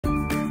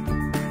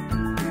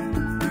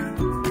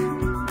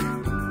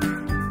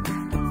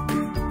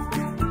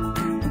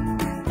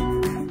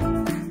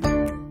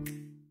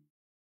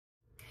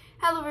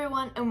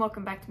everyone, and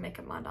welcome back to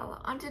Makeup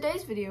Mandala. On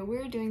today's video,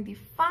 we're doing the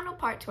final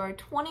part to our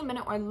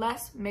 20-minute or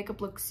less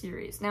makeup look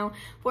series. Now,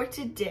 for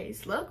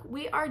today's look,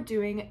 we are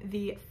doing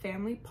the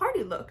family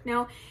party look.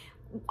 Now,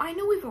 I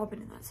know we've all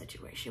been in that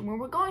situation where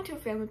we're going to a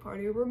family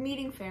party or we're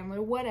meeting family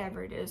or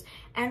whatever it is,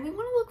 and we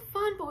want to look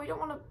fun, but we don't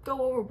want to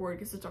go overboard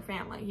because it's our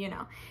family, you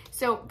know.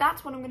 So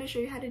that's what I'm going to show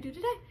you how to do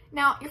today.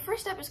 Now, your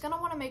first step is going to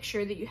want to make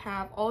sure that you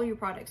have all your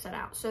products set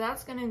out. So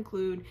that's going to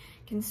include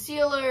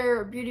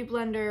concealer, beauty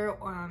blender,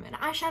 an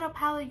eyeshadow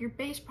palette, your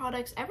base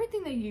products,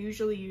 everything that you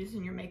usually use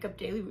in your makeup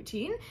daily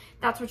routine.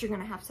 That's what you're going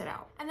to have set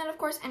out. And then, of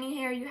course, any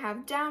hair you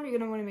have down, you're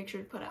going to want to make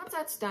sure to put up. Once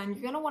that's done,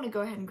 you're going to want to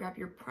go ahead and grab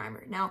your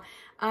primer. Now,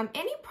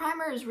 any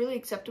primer is really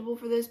acceptable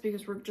for this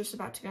because we're just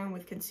about to go in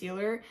with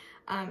concealer,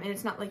 and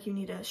it's not like you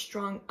need a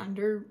strong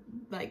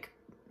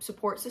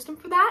support system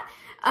for that,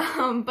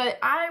 but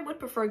I would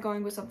prefer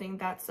going with something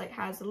that's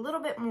has a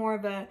little bit more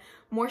of a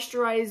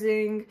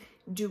moisturizing,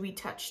 dewy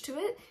touch to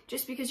it,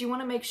 just because you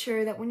want to make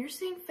sure that when you're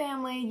seeing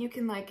family, you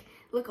can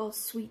look all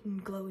sweet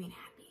and glowy and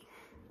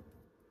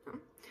happy.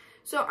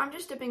 So I'm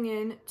just dipping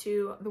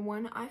into the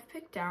one I've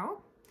picked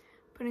out,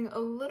 putting a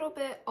little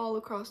bit all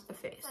across the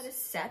face. That is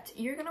set.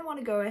 You're going to want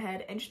to go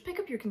ahead and just pick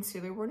up your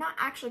concealer. We're not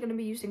actually going to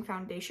be using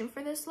foundation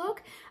for this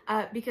look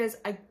because,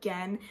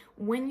 again,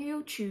 when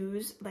you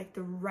choose the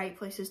right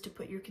places to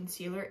put your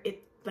concealer,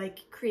 it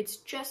creates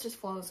just as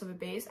flawless of a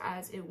base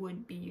as it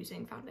would be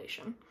using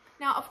foundation.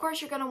 Now, of course,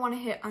 you're going to want to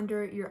hit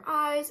under your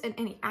eyes and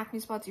any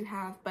acne spots you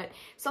have, but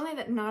something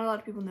that not a lot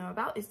of people know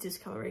about is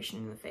discoloration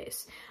in the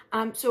face.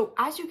 So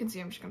as you can see,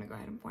 I'm just going to go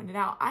ahead and point it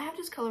out. I have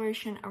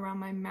discoloration around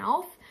my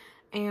mouth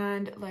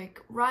and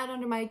right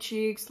under my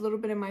cheeks, a little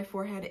bit in my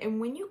forehead. And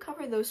when you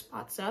cover those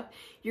spots up,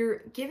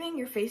 you're giving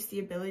your face the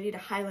ability to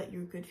highlight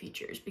your good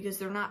features because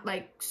they're not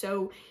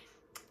so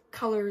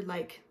color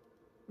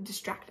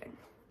distracting.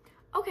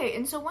 Okay,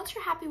 and so once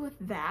you're happy with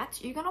that,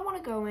 you're gonna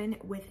wanna go in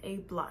with a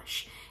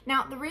blush.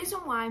 Now, the reason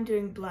why I'm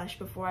doing blush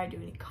before I do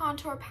any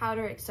contour,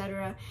 powder,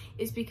 etc.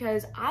 is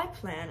because I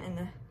plan in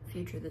the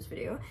future of this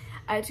video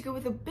to go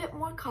with a bit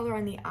more color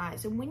on the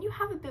eyes. And when you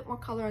have a bit more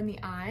color on the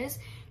eyes,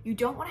 you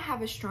don't want to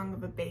have as strong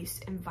of a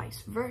base and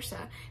vice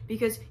versa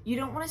because you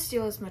don't want to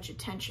steal as much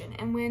attention.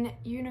 And when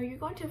you're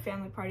going to a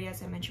family party,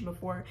 as I mentioned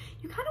before,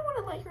 you kind of want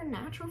to let your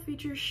natural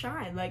features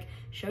shine,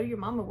 show your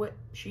mama what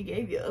she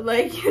gave you,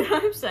 you know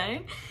what I'm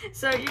saying?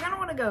 So you're gonna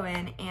want to go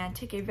in and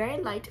take a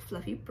very light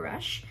fluffy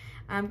brush.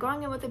 I'm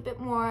going in with a bit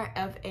more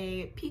of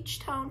a peach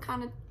tone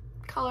kind of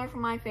color for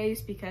my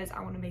face because I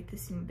want to make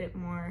this seem a bit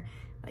more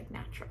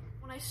natural.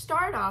 When I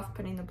start off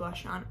putting the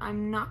blush on,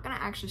 I'm not gonna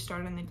actually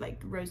start on the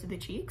rose of the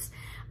cheeks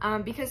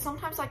because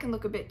sometimes I can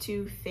look a bit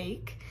too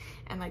fake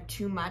and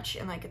too much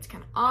and it's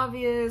kind of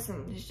obvious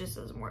and it just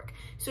doesn't work.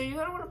 So you're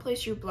gonna want to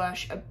place your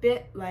blush a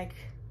bit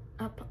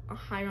up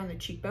higher on the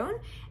cheekbone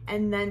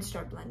and then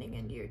start blending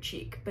into your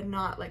cheek, but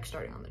not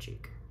starting on the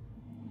cheek.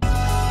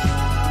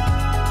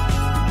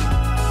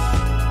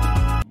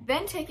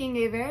 Then taking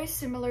a very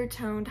similar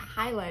toned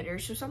highlighter,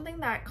 so something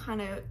that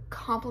kind of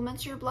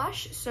complements your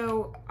blush.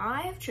 So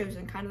I have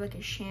chosen kind of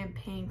a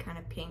champagne kind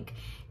of pink.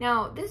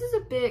 Now, this is a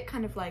bit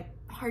kind of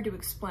hard to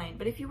explain,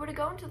 but if you were to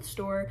go into the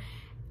store,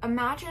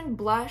 imagine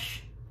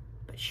blush,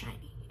 but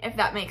shiny, if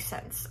that makes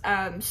sense.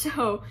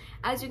 So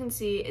as you can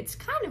see, it's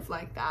kind of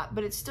like that,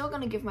 but it's still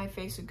gonna give my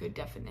face a good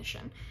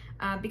definition.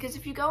 Because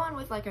if you go in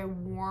with a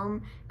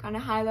warm kind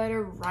of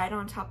highlighter right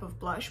on top of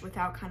blush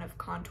without kind of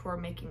contour,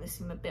 making this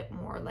seem a bit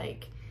more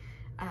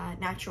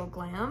natural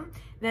glam,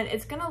 then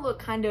it's gonna look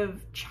kind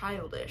of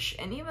childish.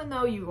 And even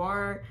though you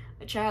are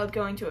a child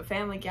going to a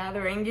family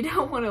gathering, you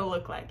don't want to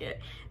look like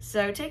it.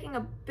 So taking a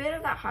bit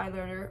of that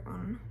highlighter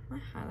on my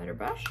highlighter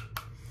brush,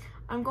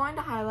 I'm going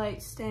to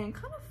highlight staying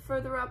kind of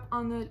further up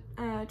on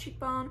the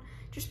cheekbone,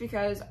 just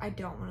because I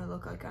don't want to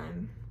look like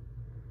I'm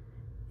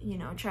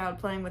a child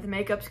playing with a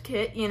makeup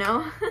kit, Taking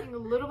a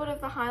little bit of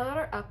the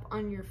highlighter up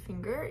on your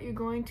finger, you're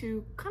going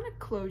to kind of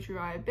close your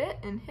eye a bit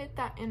and hit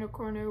that inner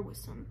corner with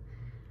some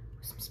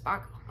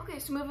sparkle. Okay,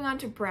 so moving on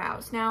to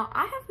brows. Now,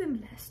 I have been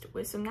blessed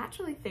with some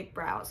naturally thick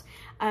brows,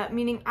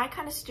 meaning I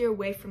kind of steer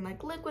away from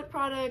liquid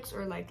products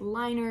or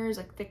liners,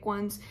 thick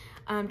ones,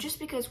 just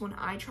because when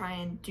I try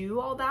and do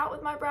all that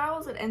with my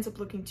brows, it ends up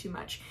looking too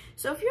much.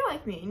 So if you're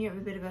like me and you have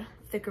a bit of a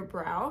thicker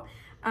brow,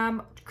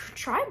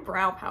 try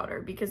brow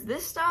powder, because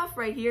this stuff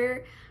right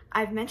here,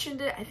 I've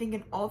mentioned it, I think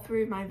in all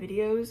 3 of my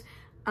videos,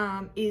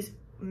 is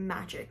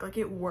magic.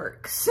 It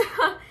works.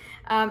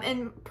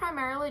 And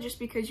primarily just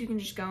because you can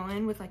just go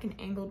in with an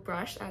angled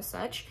brush as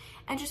such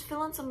and just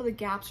fill in some of the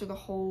gaps or the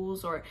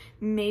holes, or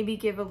maybe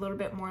give a little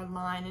bit more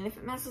line, and if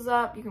it messes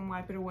up, you can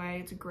wipe it away.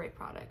 It's a great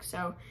product.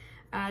 So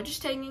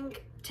just taking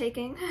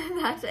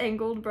that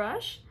angled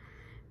brush,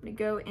 I'm gonna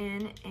go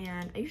in,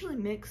 and I usually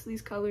mix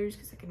these colors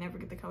because I can never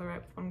get the color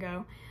right with one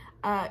go.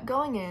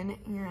 Going in,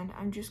 and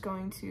I'm just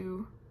going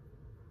to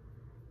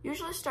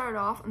usually start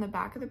off on the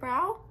back of the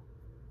brow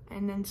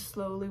and then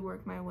slowly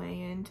work my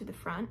way into the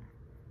front.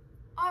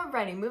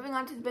 Alrighty, moving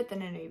on to the bit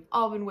that I know you've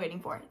all been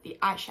waiting for, the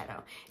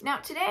eyeshadow. Now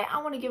today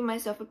I want to give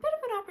myself a bit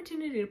of an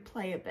opportunity to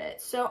play a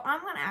bit. So I'm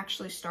going to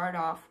actually start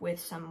off with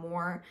some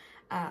more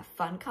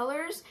fun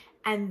colors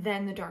and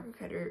then the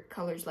darker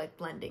colors like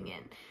blending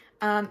in.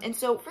 And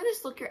so for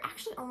this look, you're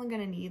actually only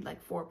going to need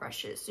like 4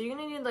 brushes. So you're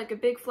going to need like a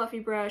big fluffy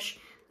brush,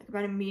 like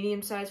about a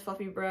medium-sized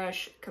fluffy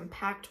brush,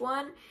 compact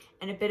one,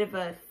 and a bit of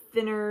a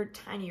thinner,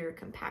 tinier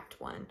compact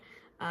one.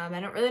 I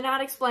don't really know how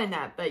to explain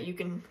that, but you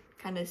can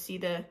kind of see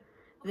the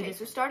Okay,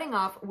 so starting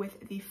off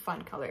with the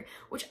fun color,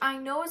 which I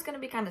know is going to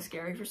be kind of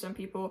scary for some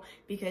people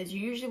because you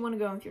usually want to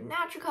go with your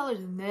natural colors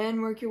and then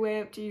work your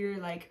way up to your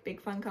like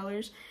big fun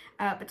colors.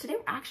 But today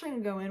we're actually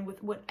going to go in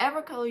with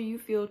whatever color you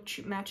feel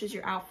matches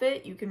your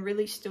outfit. You can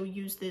really still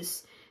use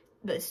this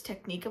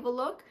technique of a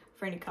look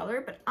for any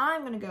color, but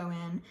I'm going to go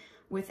in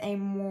with a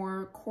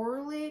more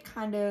corally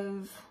kind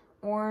of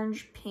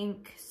orange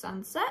pink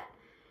sunset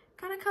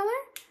kind of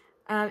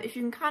color. If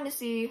you can kind of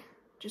see,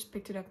 just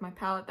picked it up my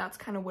palette, that's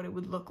kind of what it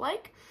would look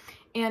like.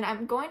 And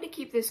I'm going to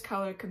keep this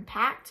color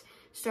compact,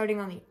 starting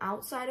on the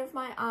outside of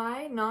my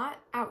eye, not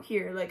out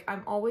here. Like,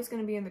 I'm always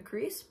going to be in the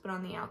crease, but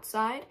on the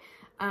outside.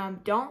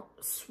 Don't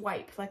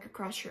swipe like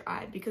across your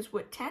eye, because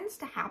what tends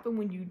to happen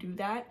when you do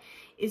that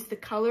is the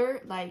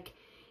color like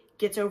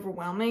gets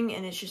overwhelming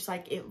and it's just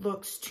like it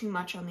looks too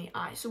much on the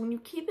eye. So when you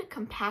keep it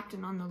compact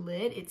and on the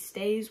lid, it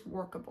stays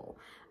workable.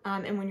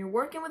 And when you're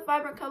working with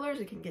vibrant colors,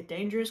 it can get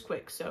dangerous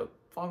quick. So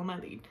follow my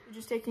lead. You're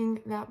just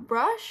taking that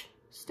brush,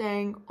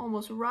 staying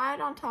almost right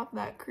on top of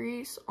that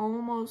crease,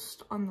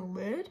 almost on the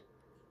lid.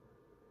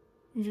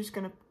 You're just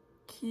gonna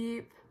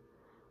keep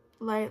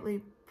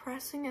lightly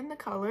pressing in the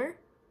color,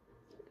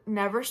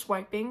 never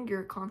swiping.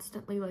 You're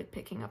constantly like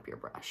picking up your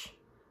brush,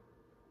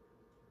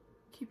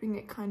 keeping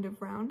it kind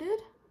of rounded.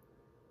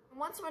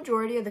 Once the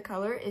majority of the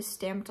color is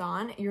stamped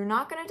on, you're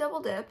not gonna double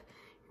dip.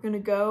 You're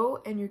gonna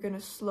go and you're gonna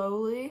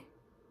slowly,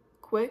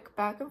 quick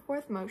back and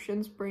forth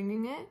motions,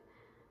 bringing it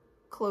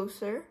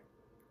closer,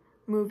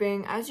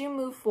 moving as you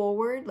move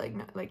forward,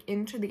 like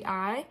into the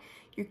eye,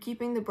 you're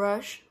keeping the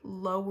brush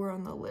lower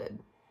on the lid.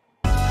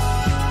 And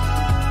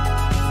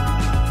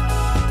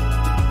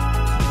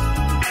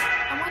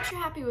once you're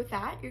happy with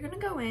that, you're gonna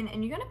go in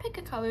and you're gonna pick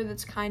a color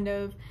that's kind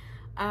of,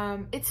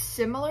 it's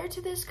similar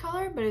to this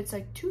color, but it's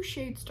like 2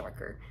 shades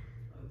darker.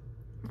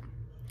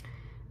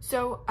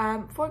 So,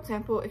 for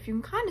example, if you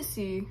can kind of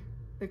see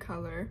the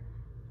color,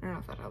 I don't know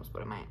if that helps,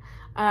 but it might.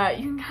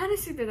 You can kind of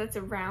see that that's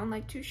around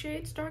like 2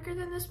 shades darker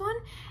than this one.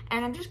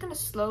 And I'm just going to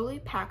slowly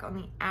pack on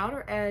the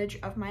outer edge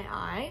of my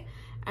eye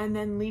and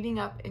then leading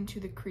up into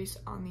the crease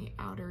on the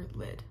outer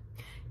lid.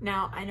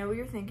 Now, I know what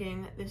you're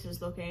thinking. This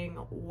is looking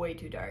way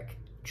too dark.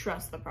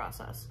 Trust the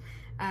process.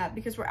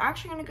 Because we're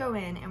actually going to go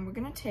in and we're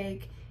going to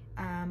take,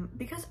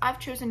 because I've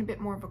chosen a bit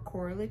more of a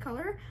corally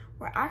color,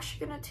 we're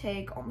actually going to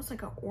take almost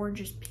like an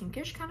orangish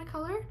pinkish kind of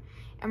color.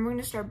 And we're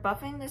going to start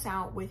buffing this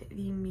out with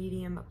the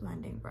medium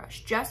blending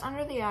brush, just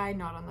under the eye,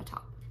 not on the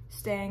top.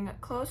 Staying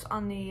close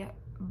on the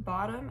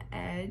bottom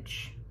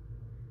edge.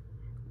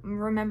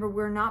 Remember,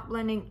 we're not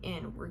blending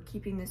in. We're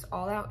keeping this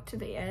all out to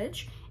the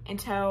edge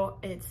until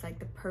it's like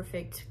the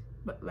perfect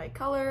like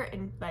color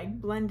and like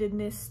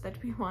blendedness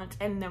that we want.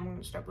 And then we're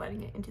going to start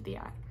blending it into the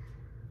eye.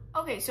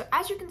 Okay, so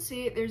as you can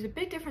see, there's a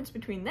big difference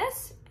between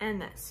this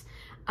and this.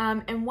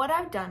 And what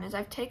I've done is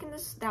I've taken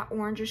that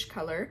orangish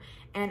color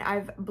and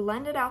I've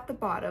blended out the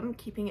bottom,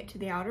 keeping it to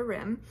the outer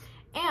rim.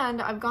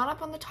 And I've gone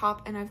up on the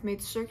top and I've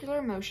made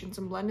circular motions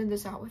and blended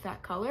this out with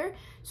that color.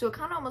 So it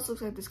kind of almost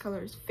looks like this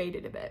color is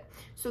faded a bit.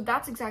 So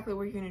that's exactly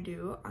what you're gonna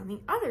do on the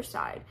other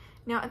side.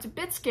 Now, it's a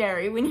bit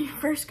scary when you're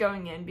first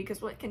going in,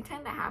 because what can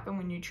tend to happen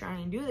when you try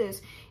and do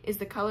this is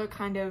the color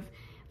kind of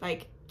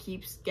like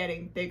keeps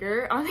getting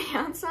bigger on the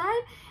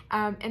outside.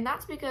 And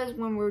that's because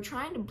when we're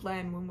trying to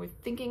blend, when we're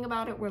thinking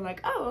about it, we're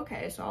like, oh,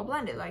 okay, so I'll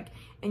blend it, like,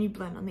 and you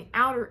blend on the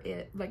outer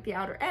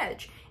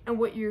edge. And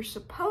what you're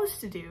supposed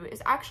to do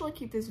is actually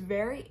keep this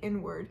very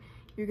inward.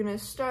 You're gonna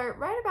start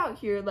right about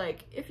here.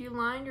 Like, if you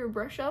line your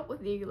brush up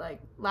with the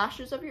like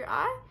lashes of your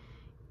eye,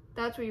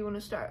 that's where you want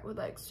to start, with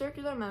like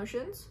circular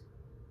motions,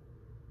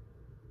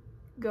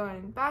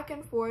 going back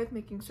and forth,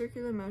 making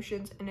circular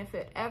motions. And if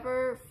it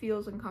ever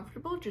feels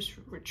uncomfortable, just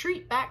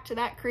retreat back to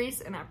that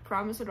crease and I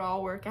promise it'll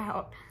all work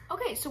out.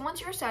 Okay, so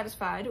once you're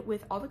satisfied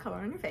with all the color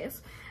on your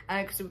face,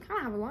 because we kind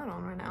of have a lot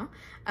on right now,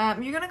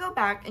 you're gonna go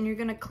back and you're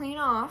gonna clean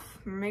off,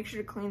 make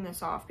sure to clean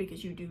this off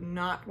because you do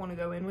not want to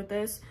go in with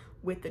this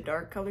with the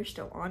dark color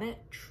still on it.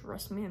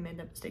 Trust me, I made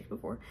that mistake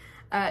before.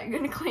 You're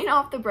gonna clean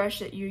off the brush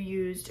that you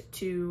used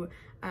to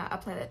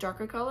apply that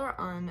darker color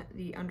on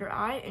the under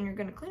eye, and you're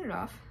gonna clean it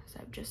off, as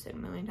I've just said a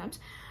million times.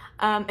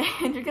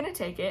 And you're gonna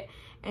take it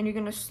and you're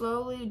gonna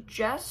slowly,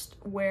 just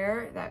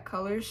where that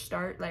color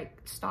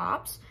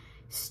stops,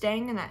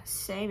 staying in that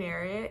same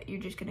area, you're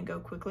just gonna go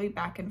quickly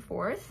back and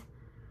forth,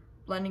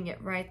 blending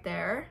it right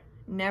there,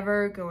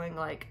 never going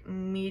like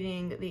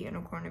meeting the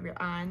inner corner of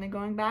your eye and then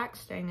going back,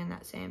 staying in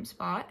that same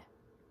spot.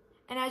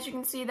 And as you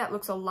can see, that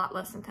looks a lot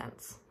less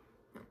intense.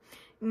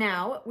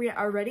 Now we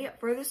are ready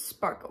for the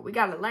sparkle. We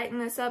gotta lighten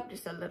this up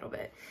just a little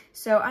bit.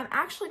 So I'm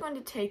actually going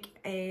to take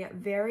a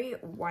very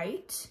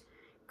white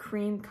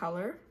cream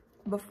color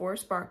before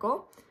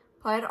sparkle,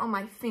 apply it on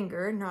my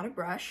finger, not a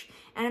brush,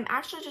 and I'm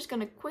actually just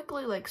gonna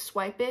quickly like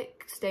swipe it,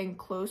 staying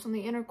close on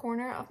the inner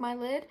corner of my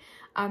lid,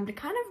 to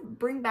kind of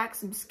bring back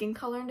some skin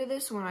color into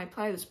this so when I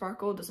apply the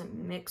sparkle, it doesn't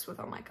mix with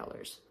all my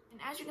colors. And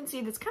as you can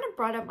see, that's kind of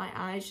brought up my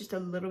eyes just a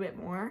little bit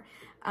more,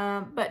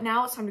 but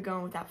now it's time to go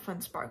in with that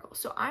fun sparkle.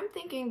 So I'm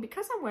thinking,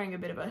 because I'm wearing a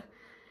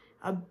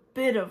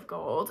bit of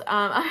gold,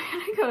 I'm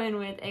gonna go in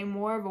with a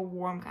more of a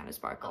warm kind of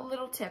sparkle. A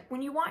little tip,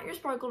 when you want your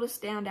sparkle to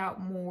stand out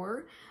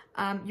more,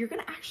 you're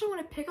gonna actually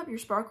want to pick up your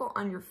sparkle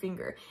on your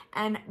finger,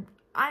 and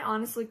I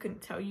honestly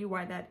couldn't tell you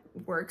why that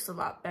works a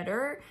lot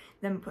better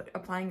than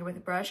applying it with a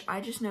brush. I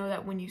just know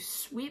that when you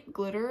sweep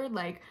glitter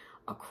like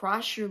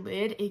across your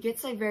lid, it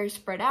gets like very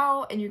spread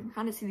out and you can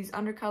kind of see these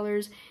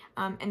undercolors,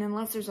 and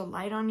unless there's a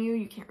light on you,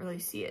 you can't really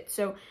see it.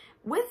 So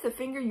with the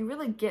finger, you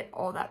really get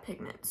all that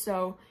pigment.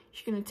 So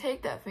you're gonna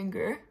take that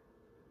finger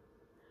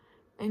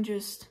and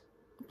just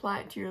apply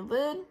it to your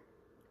lid,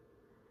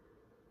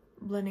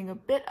 blending a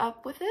bit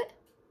up with it.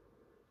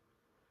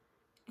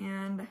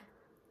 And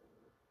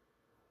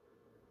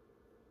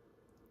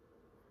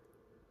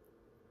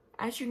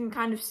as you can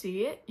kind of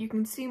see it, you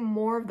can see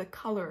more of the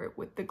color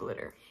with the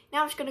glitter.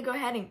 Now I'm just gonna go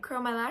ahead and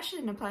curl my lashes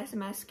and apply some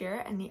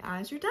mascara, and the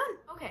eyes are done.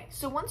 Okay,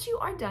 so once you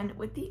are done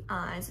with the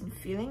eyes and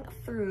feeling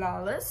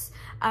flawless,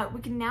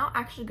 we can now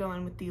actually go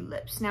in with the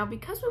lips. Now,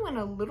 because we went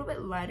a little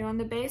bit lighter on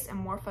the base and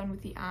more fun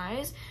with the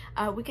eyes,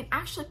 we can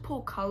actually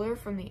pull color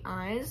from the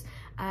eyes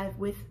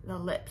with the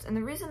lips. And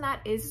the reason that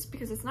is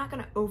because it's not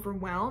gonna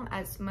overwhelm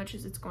as much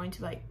as it's going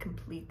to like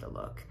complete the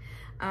look.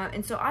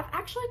 And so I'm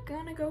actually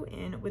gonna go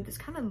in with this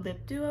kind of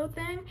lip duo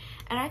thing,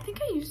 and I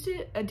think I used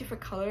a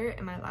different color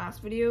in my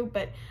last video,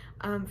 but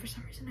for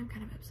some reason I'm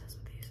kind of obsessed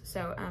with these.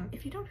 So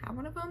if you don't have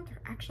one of them,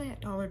 they're actually at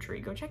Dollar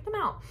Tree, go check them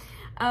out.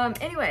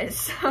 Anyways,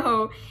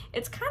 so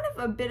it's kind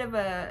of a bit of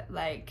a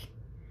like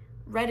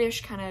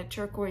reddish kind of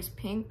turquoise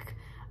pink,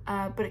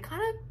 but it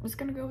kind of was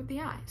gonna go with the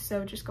eye,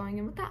 so just going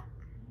in with that.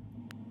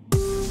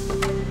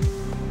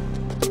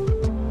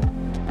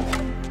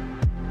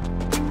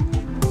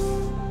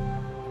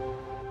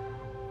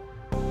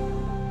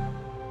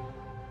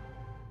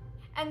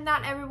 And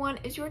that, everyone,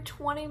 is your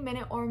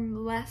 20-minute or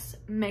less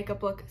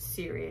makeup look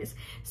series.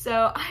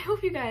 So I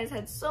hope you guys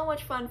had so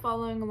much fun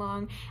following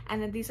along,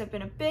 and that these have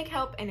been a big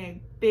help and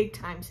a big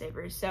time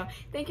saver. So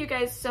thank you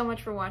guys so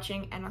much for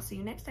watching, and I'll see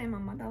you next time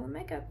on Mandala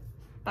Makeup.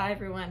 Bye,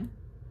 everyone.